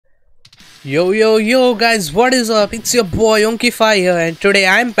Yo guys, what is up? It's your boy Onkify here, and today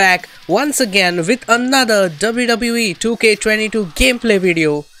I'm back once again with another WWE 2K22 gameplay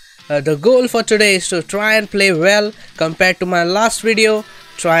video. The goal for today is to try and play well compared to my last video,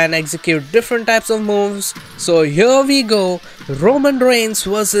 try and execute different types of moves. So here we go, Roman Reigns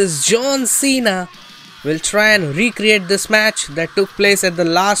versus John Cena. We'll try and recreate this match that took place at the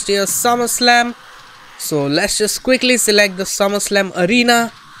last year's Summerslam. So let's just quickly select the Summerslam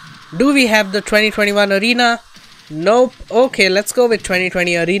arena. Do we have the 2021 arena? Nope. Okay, let's go with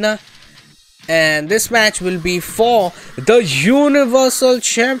 2020 arena. And this match will be for the Universal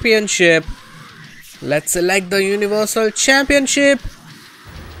Championship. Let's select the Universal Championship.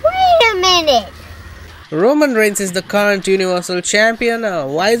 Wait a minute. Roman Reigns is the current Universal Champion.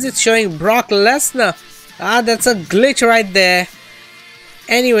 Why is it showing Brock Lesnar? That's a glitch right there.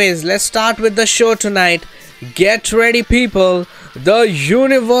 Anyways, let's start with the show tonight. Get ready, people. The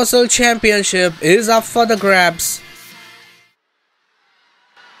Universal Championship is up for the grabs.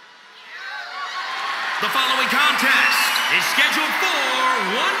 The following contest is scheduled for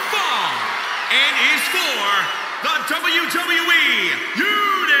one fall and is for the WWE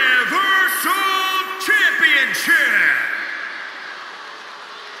Universal Championship.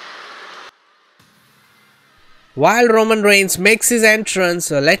 While Roman Reigns makes his entrance,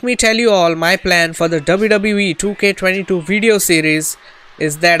 let me tell you all my plan for the WWE 2K22 video series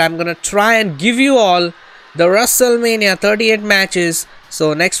is that I'm gonna try and give you all the WrestleMania 38 matches.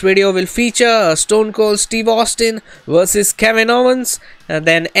 So next video will feature Stone Cold Steve Austin versus Kevin Owens, and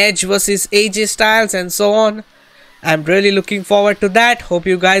then Edge versus AJ Styles, and so on. I'm really looking forward to that. Hope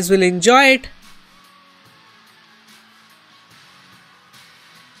you guys will enjoy it.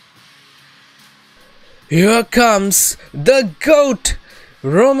 Here comes the GOAT,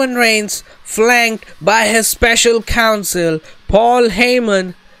 Roman Reigns, flanked by his special counsel, Paul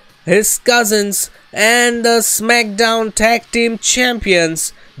Heyman, his cousins, and the SmackDown Tag Team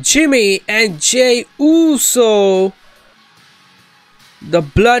Champions, Jimmy and Jey Uso. The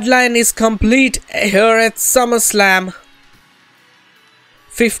bloodline is complete here at SummerSlam.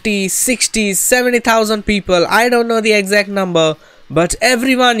 50, 60, 70,000 people, I don't know the exact number, but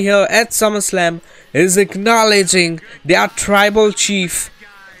everyone here at SummerSlam is acknowledging their tribal chief,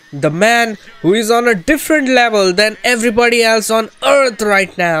 the man who is on a different level than everybody else on earth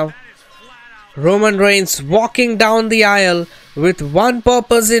right now. Roman Reigns walking down the aisle with one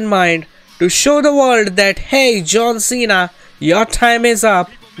purpose in mind, to show the world that, hey John Cena, your time is up,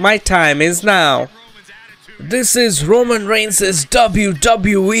 my time is now. This is Roman Reigns'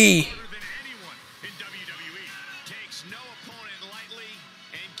 WWE.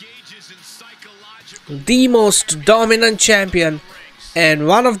 The most dominant champion and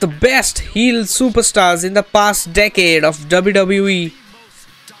one of the best heel superstars in the past decade of WWE.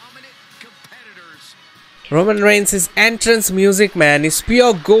 Roman Reigns' entrance music, man, is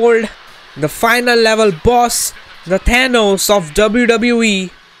pure gold. The final level boss, the Thanos of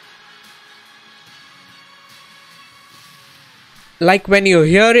WWE. Like when you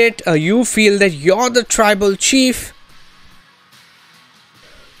hear it, you feel that you're the tribal chief.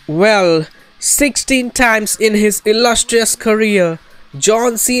 Well, 16 times in his illustrious career,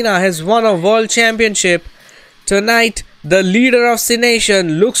 John Cena has won a world championship. Tonight, the leader of the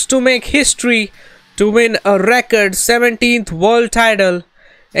nation looks to make history to win a record 17th world title,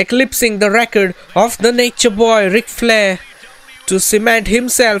 eclipsing the record of the Nature Boy Ric Flair, to cement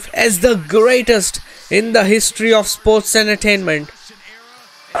himself as the greatest in the history of sports entertainment.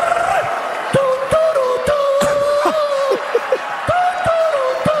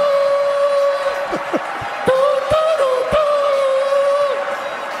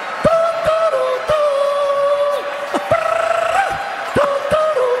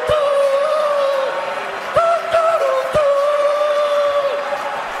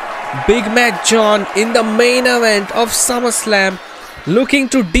 Big Mac John in the main event of SummerSlam, looking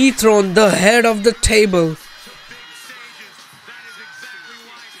to dethrone the head of the table.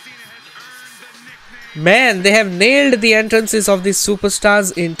 Man, they have nailed the entrances of these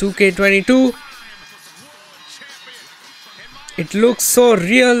superstars in 2K22. It looks so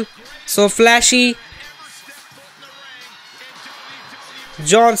real, so flashy.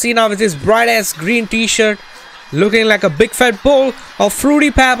 John Cena with his bright ass green t-shirt, looking like a big fat bowl of fruity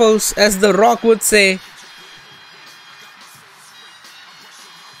pebbles, as The Rock would say.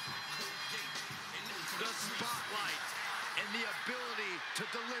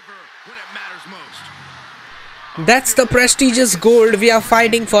 That's the prestigious gold we are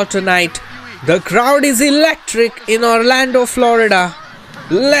fighting for tonight. The crowd is electric in Orlando, Florida.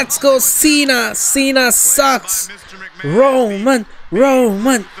 Let's go Cena! Cena sucks! Roman!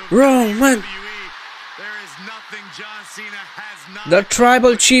 Roman. The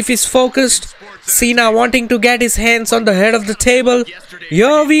tribal chief is focused. Cena wanting to get his hands on the head of the table.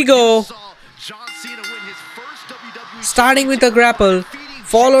 Here we go. Starting with a grapple,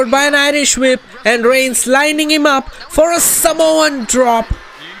 followed by an Irish whip, and Reigns lining him up for a Samoan drop.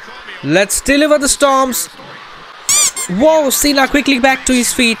 Let's deliver the storms. Whoa, Cena quickly back to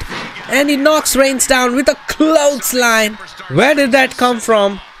his feet, and he knocks Reigns down with a clothesline. Where did that come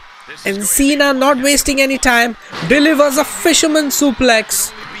from? And Cena, not wasting any time, delivers a fisherman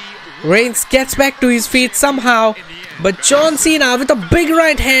suplex. Reigns gets back to his feet somehow, but John Cena with a big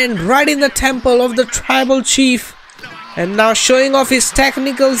right hand right in the temple of the tribal chief. And now showing off his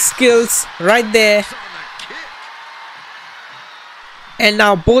technical skills right there. And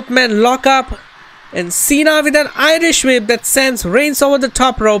now both men lock up. And Cena with an Irish whip that sends Reigns over the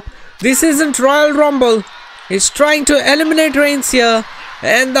top rope. This isn't Royal Rumble. He's trying to eliminate Reigns here.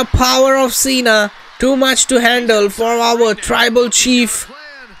 And the power of Cena, too much to handle for our tribal chief.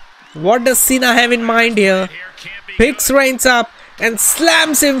 What does Cena have in mind here? Picks Reigns up and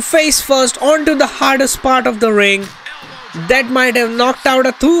slams him face first onto the hardest part of the ring. That might have knocked out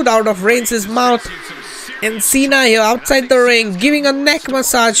a tooth out of Reigns' mouth. And Cena here outside the ring giving a neck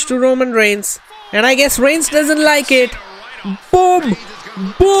massage to Roman Reigns. And I guess Reigns doesn't like it. Boom!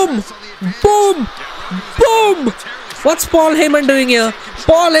 Boom! Boom! Boom! What's Paul Heyman doing here?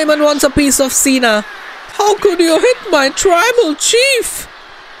 Paul Heyman wants a piece of Cena. How could you hit my tribal chief?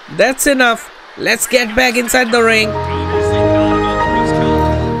 That's enough. Let's get back inside the ring.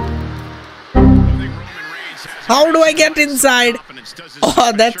 How do I get inside?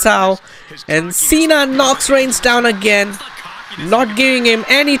 Oh, that's how. And Cena knocks Reigns down again, not giving him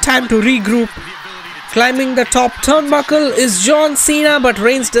any time to regroup. Climbing the top turnbuckle is John Cena, but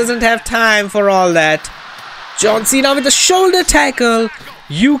Reigns doesn't have time for all that. John Cena with a shoulder tackle.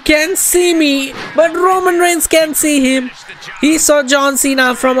 You can see me, but Roman Reigns can't see him. He saw John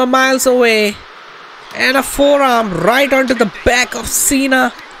Cena from a miles away. And a forearm right onto the back of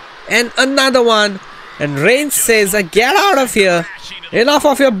Cena. And another one. And Reigns says, get out of here. Enough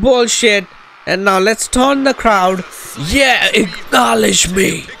of your bullshit. And now let's taunt the crowd. Yeah, acknowledge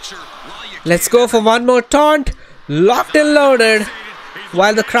me. Let's go for one more taunt. Locked and loaded.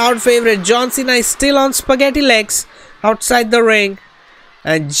 While the crowd favorite John Cena is still on spaghetti legs outside the ring.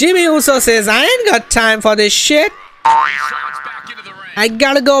 And Jimmy Uso says, I ain't got time for this shit. I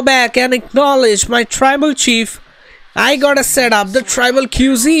gotta go back and acknowledge my tribal chief. I gotta set up the tribal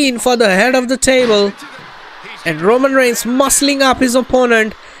cuisine for the head of the table. And Roman Reigns muscling up his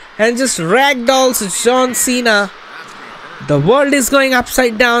opponent and just ragdolls John Cena. The world is going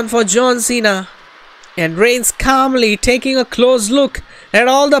upside down for John Cena. And Reigns calmly taking a close look at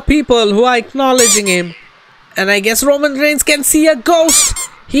all the people who are acknowledging him. And I guess Roman Reigns can see a ghost.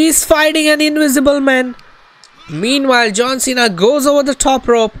 He's fighting an invisible man. Meanwhile, John Cena goes over the top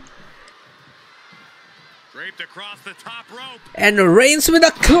rope. And Reigns with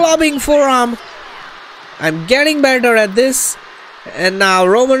a clubbing forearm. I'm getting better at this. And now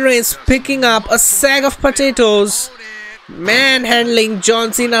Roman Reigns picking up a sack of potatoes. Manhandling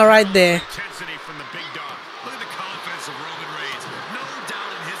John Cena right there.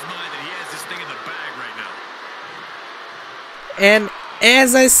 And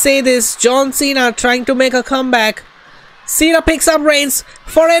as I say this, John Cena trying to make a comeback. Cena picks up Reigns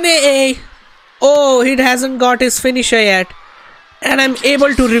for an AA. Oh, he hasn't got his finisher yet. And I'm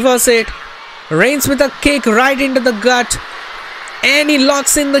able to reverse it. Reigns with a kick right into the gut. And he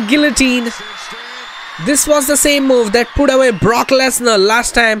locks in the guillotine. This was the same move that put away Brock Lesnar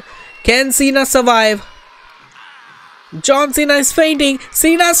last time. Can Cena survive? John Cena is fainting.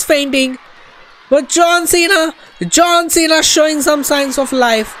 Cena's fainting. But John Cena showing some signs of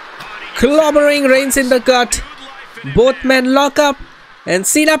life. Clobbering Reigns in the gut. Both men lock up. And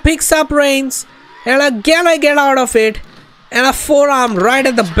Cena picks up Reigns. And again I get out of it. And a forearm right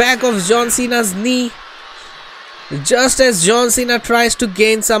at the back of John Cena's knee. Just as John Cena tries to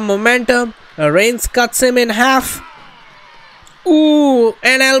gain some momentum, Reigns cuts him in half. Ooh,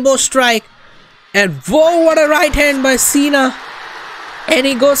 an elbow strike. And whoa, what a right hand by Cena. And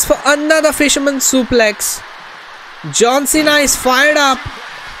he goes for another fisherman suplex. John Cena is fired up.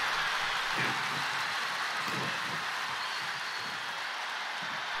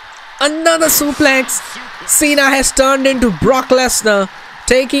 Another suplex. Cena has turned into Brock Lesnar,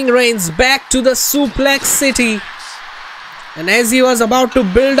 taking Reigns back to the suplex city. And as he was about to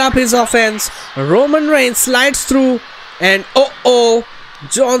build up his offense, Roman Reigns slides through. And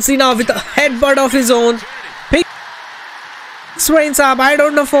John Cena with a headbutt of his own picks Reigns up, I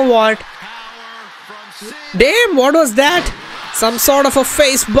don't know for what. Damn, what was that? Some sort of a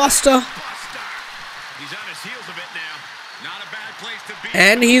face buster. He's on his heels a bit now. Not a bad place to be.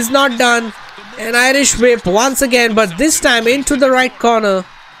 And he's not done. An Irish whip once again, but this time into the right corner.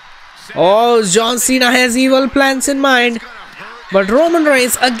 Oh, John Cena has evil plans in mind. But Roman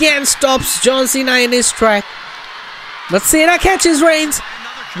Reigns again stops John Cena in his track. But Cena catches Reigns.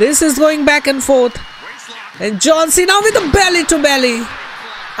 This is going back and forth. And John Cena with a belly to belly.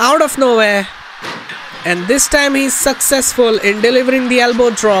 Out of nowhere. And this time he's successful in delivering the elbow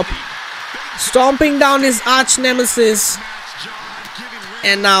drop. Stomping down his arch nemesis.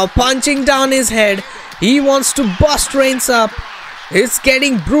 And now punching down his head. He wants to bust Reigns up. It's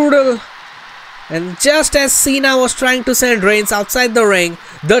getting brutal. And just as Cena was trying to send Reigns outside the ring,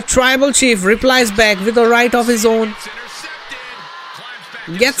 the Tribal Chief replies back with a right of his own.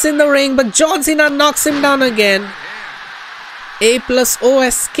 Gets in the ring, but John Cena knocks him down again. A+O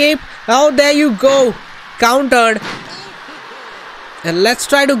escape. Oh, there you go. Countered. And let's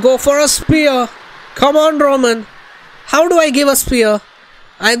try to go for a spear. Come on, Roman. How do I give a spear?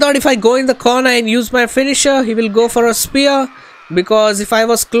 I thought if I go in the corner and use my finisher, he will go for a spear. Because if I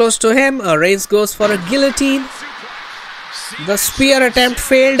was close to him, Reigns goes for a guillotine. The spear attempt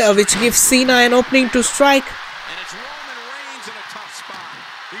failed, which gives Cena an opening to strike. And it's Roman Reigns in a tough spot.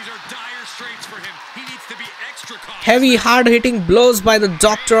 These are dire straits for him. He needs to be extra cautious. Heavy, hard-hitting blows by the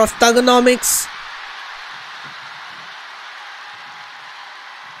Doctor of Thugonomics.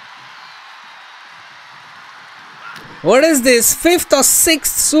 What is this? 5th or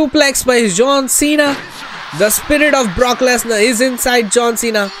 6th suplex by John Cena? The spirit of Brock Lesnar is inside John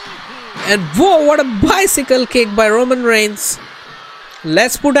Cena. And whoa, what a bicycle kick by Roman Reigns.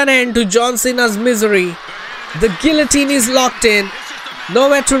 Let's put an end to John Cena's misery. The guillotine is locked in.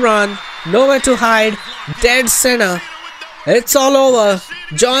 Nowhere to run, nowhere to hide. Dead Cena. It's all over.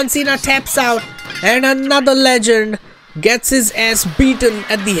 John Cena taps out. And another legend gets his ass beaten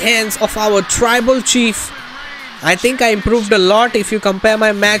at the hands of our Tribal Chief. I think I improved a lot if you compare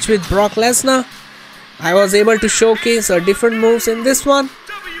my match with Brock Lesnar. I was able to showcase different moves in this one.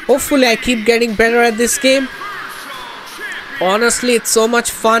 Hopefully I keep getting better at this game. Honestly, it's so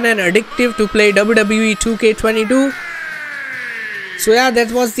much fun and addictive to play WWE 2K22. So yeah,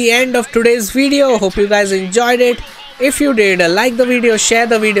 that was the end of today's video. Hope you guys enjoyed it. If you did, like the video, share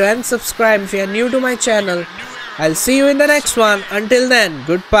the video and subscribe if you are new to my channel. I'll see you in the next one. Until then,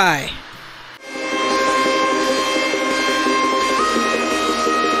 goodbye.